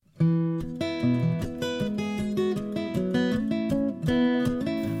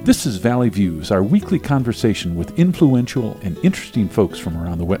This is Valley Views, our weekly conversation with influential and interesting folks from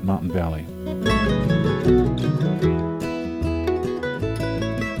around the Wet Mountain Valley.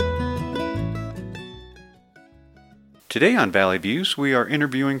 Today on Valley Views, we are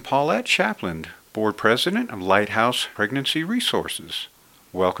interviewing Paulette Shapland, Board President of Lighthouse Pregnancy Resources.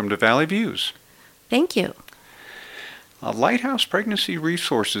 Welcome to Valley Views. Thank you. Lighthouse Pregnancy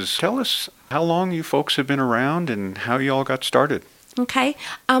Resources, tell us how long you folks have been around and how you all got started. Okay.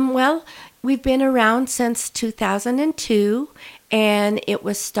 Well, we've been around since 2002, and it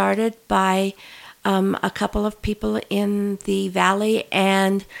was started by a couple of people in the valley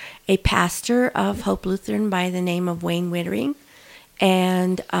and a pastor of Hope Lutheran by the name of Wayne Wittering.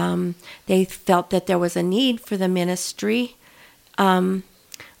 And they felt that there was a need for the ministry.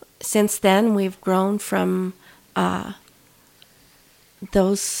 Since then, we've grown from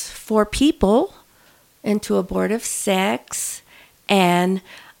those 4 people into a board of 6. And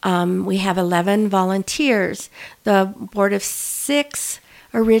we have 11 volunteers. The board of 6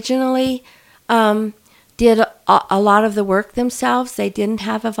 originally did a lot of the work themselves. They didn't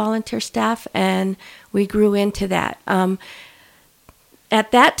have a volunteer staff, and we grew into that.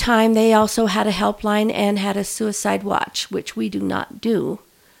 At that time, they also had a helpline and had a suicide watch, which we do not do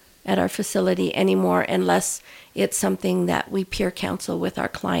at our facility anymore unless it's something that we peer counsel with our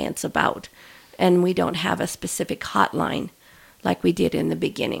clients about, and we don't have a specific hotline like we did in the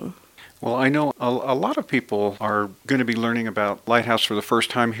beginning. Well, I know a lot of people are going to be learning about Lighthouse for the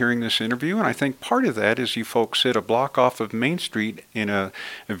first time hearing this interview, and I think part of that is you folks sit a block off of Main Street in a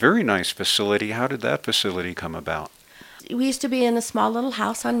very nice facility. How did that facility come about? We used to be in a small little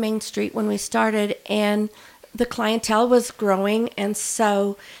house on Main Street when we started, and the clientele was growing, and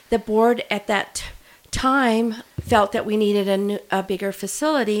so the board at that time felt that we needed a bigger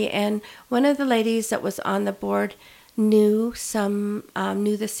facility, and one of the ladies that was on the board knew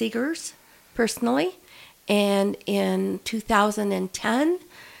the Seegers personally, and in 2010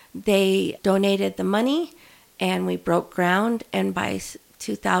 they donated the money and we broke ground, and by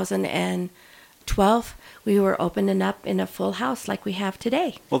 2012 we were opening up in a full house like we have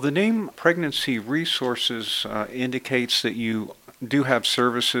today. Well, the name Pregnancy Resources indicates that you do have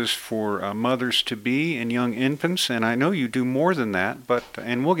services for mothers-to-be and young infants, and I know you do more than that,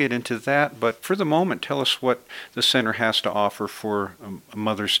 and we'll get into that, but for the moment, tell us what the center has to offer for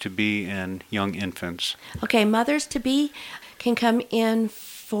mothers-to-be and young infants. Okay, mothers-to-be can come in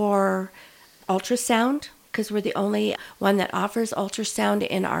for ultrasound, because we're the only one that offers ultrasound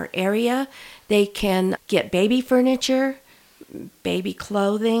in our area. They can get baby furniture, baby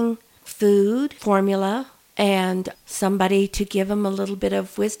clothing, food, formula, and somebody to give them a little bit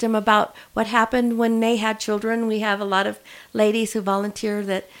of wisdom about what happened when they had children. We have a lot of ladies who volunteer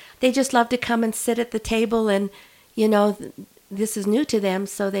that they just love to come and sit at the table, and, this is new to them,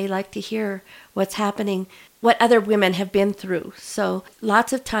 so they like to hear what's happening, what other women have been through. So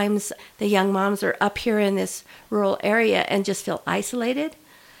lots of times the young moms are up here in this rural area and just feel isolated.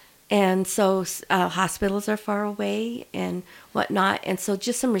 And so hospitals are far away and whatnot. And so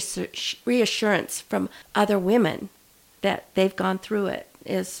just some reassurance from other women that they've gone through it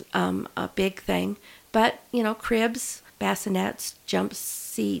is a big thing. But, cribs, bassinets, jump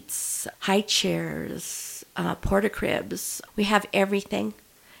seats, high chairs, porta cribs. We have everything.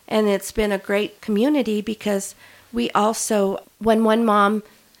 And it's been a great community because we also, when one mom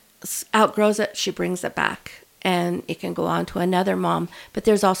outgrows it, she brings it back. And it can go on to another mom. But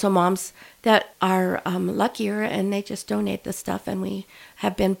there's also moms that are luckier, and they just donate the stuff. And we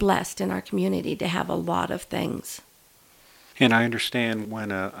have been blessed in our community to have a lot of things. And I understand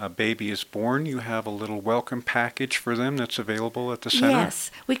when a baby is born, you have a little welcome package for them that's available at the center? Yes.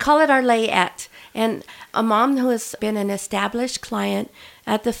 We call it our layette. And a mom who has been an established client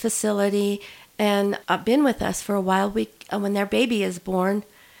at the facility and been with us for a while, when their baby is born,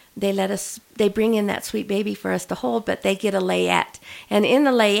 they bring in that sweet baby for us to hold, but they get a layette. And in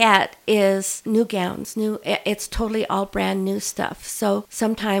the layette is new gowns, it's totally all brand new stuff. So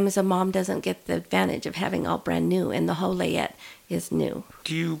sometimes a mom doesn't get the advantage of having all brand new, and the whole layette is new.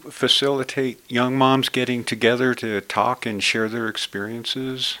 Do you facilitate young moms getting together to talk and share their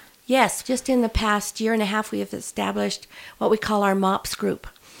experiences? Yes, just in the past year and a half, we have established what we call our MOPS group.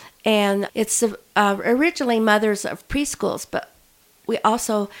 And it's originally mothers of preschools, but we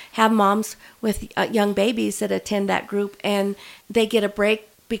also have moms with young babies that attend that group, and they get a break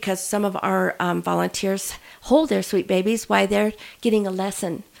because some of our volunteers hold their sweet babies while they're getting a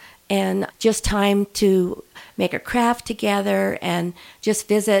lesson, and just time to make a craft together and just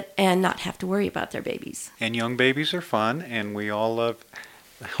visit and not have to worry about their babies. And young babies are fun, and we all love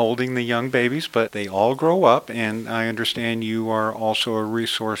holding the young babies, but they all grow up, and I understand you are also a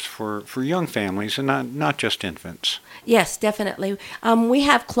resource for young families and not just infants. Yes, definitely. We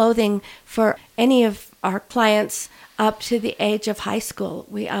have clothing for any of our clients up to the age of high school.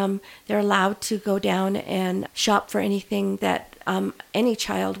 They're allowed to go down and shop for anything that any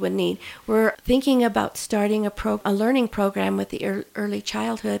child would need. We're thinking about starting a learning program with the early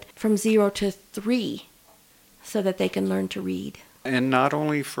childhood from 0 to 3 so that they can learn to read. And not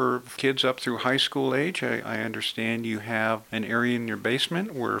only for kids up through high school age, I understand you have an area in your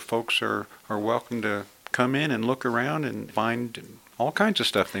basement where folks are welcome to come in and look around and find all kinds of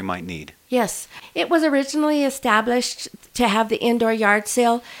stuff they might need. Yes. It was originally established to have the indoor yard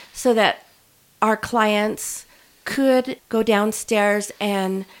sale so that our clients could go downstairs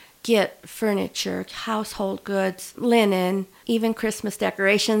and get furniture, household goods, linen, even Christmas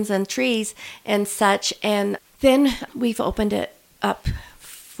decorations and trees and such. And then we've opened it up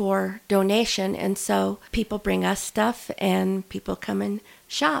for donation, and so people bring us stuff and people come and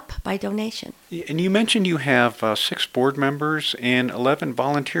shop by donation. And you mentioned you have 6 board members and 11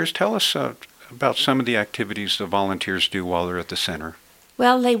 volunteers. Tell us about some of the activities the volunteers do while they're at the center.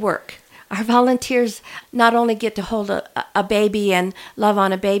 Well, they work. Our volunteers not only get to hold a baby and love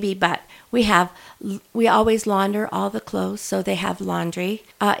on a baby, but we always launder all the clothes, so they have laundry.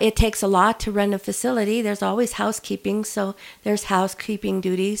 It takes a lot to run a facility. There's always housekeeping, so there's housekeeping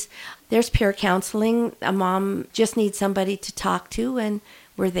duties. There's peer counseling. A mom just needs somebody to talk to, and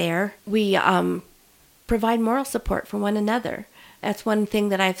we're there. We provide moral support for one another. That's one thing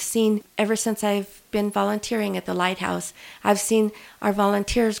that I've seen ever since I've been volunteering at the Lighthouse. I've seen our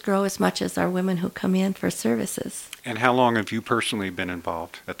volunteers grow as much as our women who come in for services. And how long have you personally been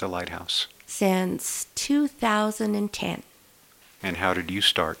involved at the Lighthouse? Since 2010. And how did you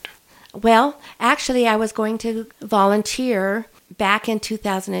start? Well, actually, I was going to volunteer back in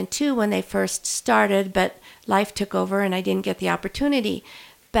 2002 when they first started, but life took over and I didn't get the opportunity.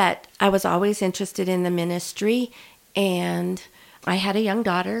 But I was always interested in the ministry, and I had a young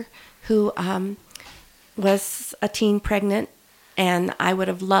daughter who was a teen pregnant, and I would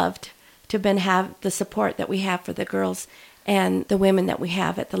have loved to have the support that we have for the girls and the women that we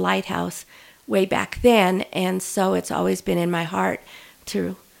have at the Lighthouse way back then. And so it's always been in my heart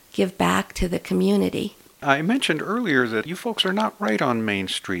to give back to the community. I mentioned earlier that you folks are not right on Main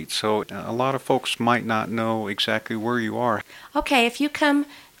Street, so a lot of folks might not know exactly where you are. Okay, if you come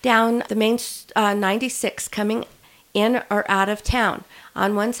down the main 96 coming in or out of town,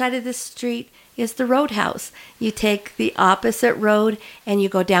 on one side of the street is the Roadhouse. You take the opposite road and you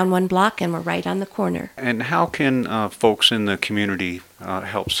go down 1 block and we're right on the corner. And how can folks in the community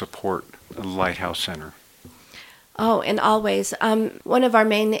help support the Lighthouse Center? Oh, and always. One of our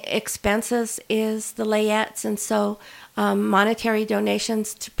main expenses is the layettes, and so monetary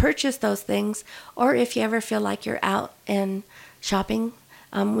donations to purchase those things, or if you ever feel like you're out and shopping,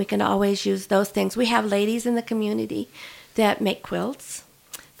 we can always use those things. We have ladies in the community that make quilts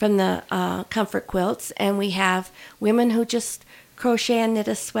from the comfort quilts, and we have women who just crochet and knit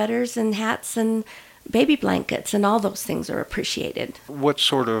us sweaters and hats and baby blankets, and all those things are appreciated. What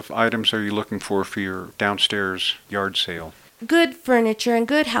sort of items are you looking for your downstairs yard sale? Good furniture and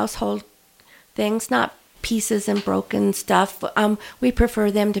good household things, not pieces and broken stuff. We prefer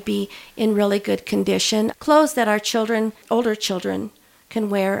them to be in really good condition. Clothes that our children, older children, can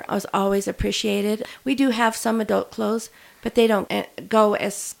wear is always appreciated. We do have some adult clothes, but they don't go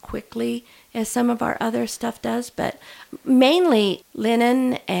as quickly as some of our other stuff does. But mainly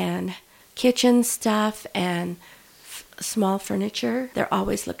linen and kitchen stuff and small furniture. They're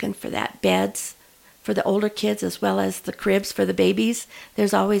always looking for that. Beds for the older kids as well as the cribs for the babies.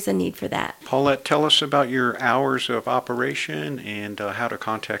 There's always a need for that. Paulette, tell us about your hours of operation and how to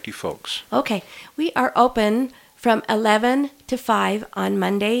contact you folks. Okay, we are open from 11 to 5 on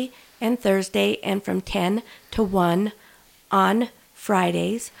Monday and Thursday, and from 10 to 1 on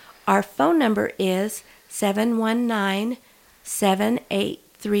Fridays. Our phone number is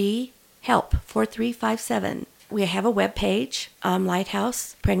 719-783-HELP, 4357. We have a web page,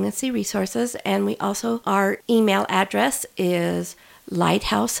 Lighthouse Pregnancy Resources, and we also, our email address is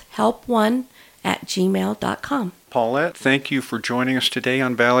lighthousehelp1@gmail.com. Paulette, thank you for joining us today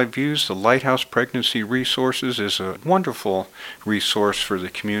on Valley Views. The Lighthouse Pregnancy Resources is a wonderful resource for the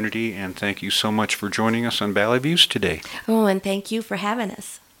community, and thank you so much for joining us on Valley Views today. Oh, and thank you for having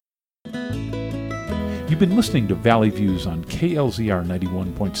us. You've been listening to Valley Views on KLZR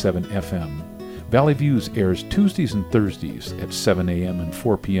 91.7 FM. Valley Views airs Tuesdays and Thursdays at 7 a.m. and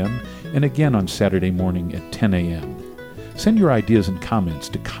 4 p.m. and again on Saturday morning at 10 a.m. Send your ideas and comments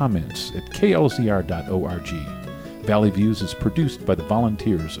to comments@klzr.org. Valley Views is produced by the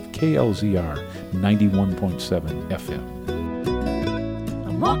volunteers of KLZR 91.7 FM.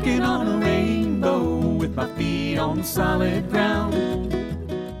 I'm walking on a rainbow with my feet on solid ground.